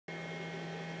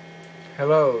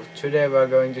Hello, today we are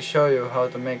going to show you how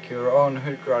to make your own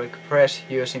hydraulic press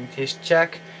using this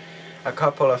jack, a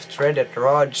couple of threaded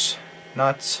rods,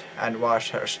 nuts and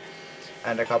washers,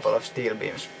 and a couple of steel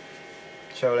beams.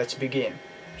 So let's begin.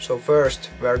 So first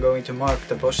we are going to mark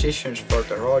the positions for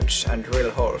the rods and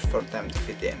drill holes for them to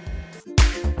fit in.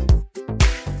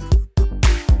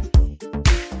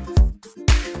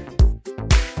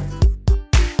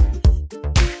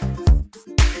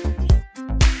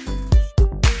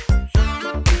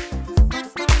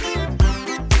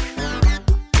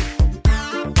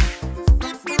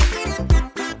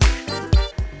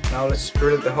 Now let's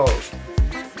drill the holes.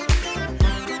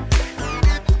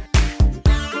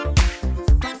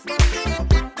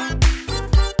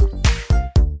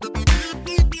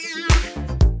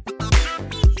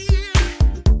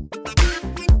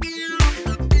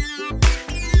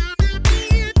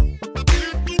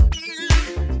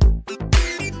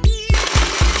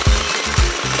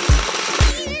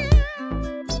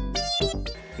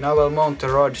 Now we'll mount the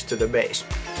rods to the base.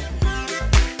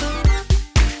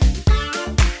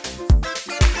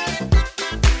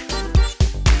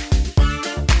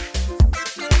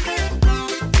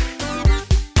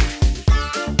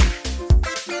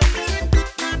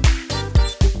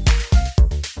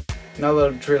 Now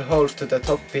we'll drill holes to the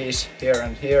top piece here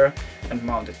and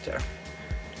mount it there.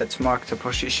 Let's mark the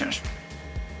positions.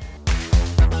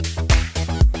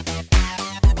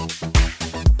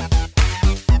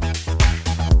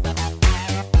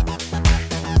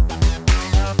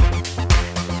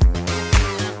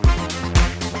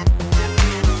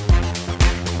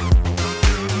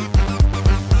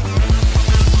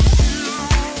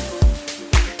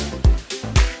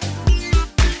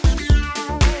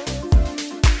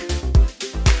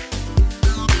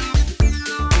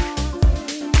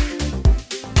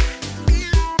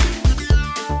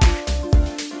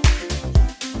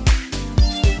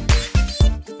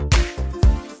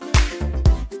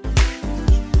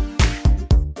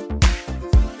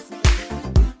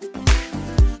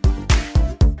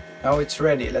 Now it's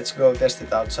ready, let's go test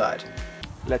it outside.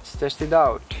 Let's test it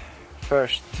out.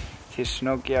 First, this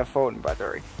Nokia phone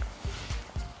battery.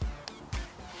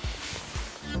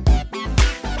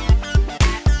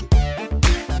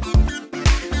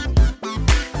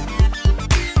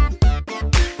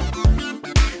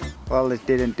 Well, it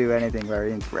didn't do anything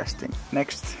very interesting.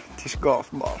 Next, this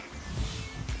golf ball.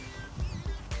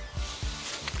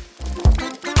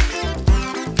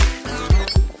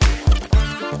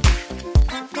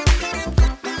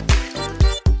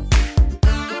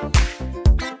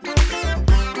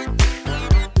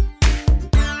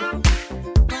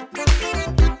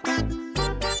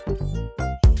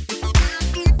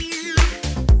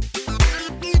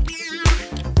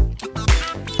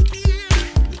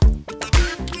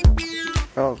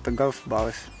 Well, the golf ball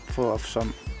is full of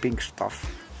some pink stuff,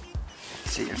 it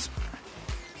seems.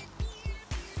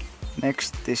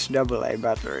 Next, this AA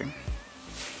battery.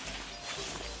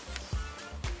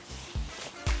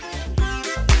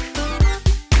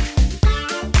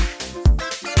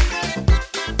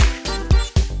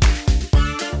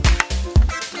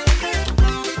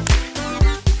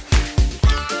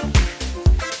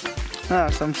 Ah,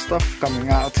 some stuff coming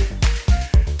out.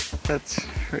 That's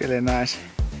really nice.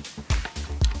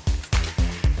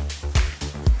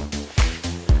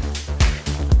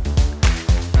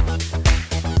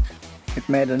 It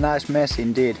made a nice mess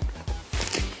indeed.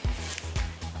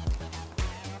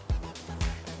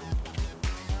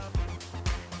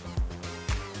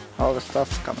 All the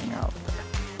stuff's coming out there.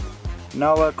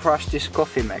 Now I'll crush this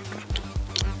coffee maker.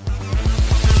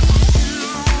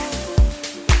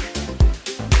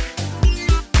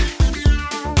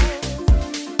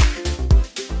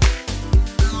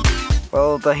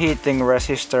 Well, the heating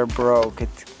resistor broke,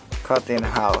 it cut in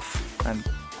half and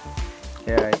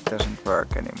yeah, it doesn't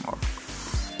work anymore.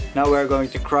 Now we're going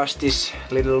to crush this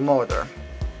little motor.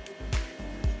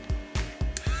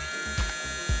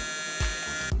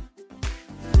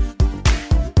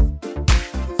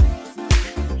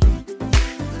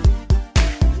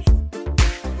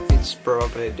 It's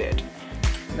probably dead.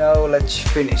 Now let's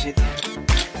finish it.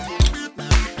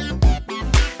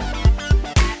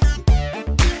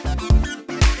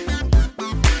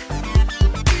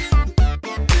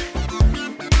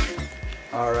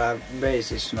 Our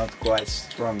base is not quite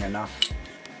strong enough.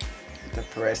 The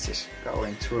press is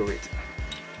going through it.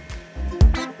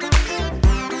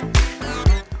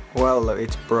 Well,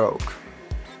 it broke.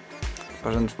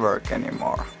 Doesn't work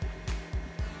anymore.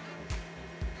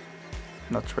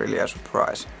 Not really a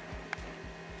surprise.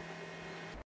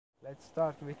 Let's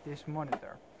start with this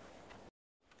monitor.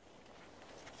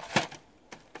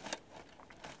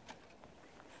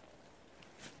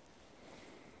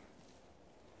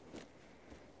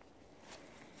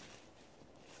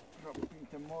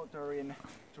 the motor in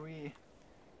 3,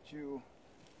 2,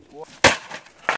 1.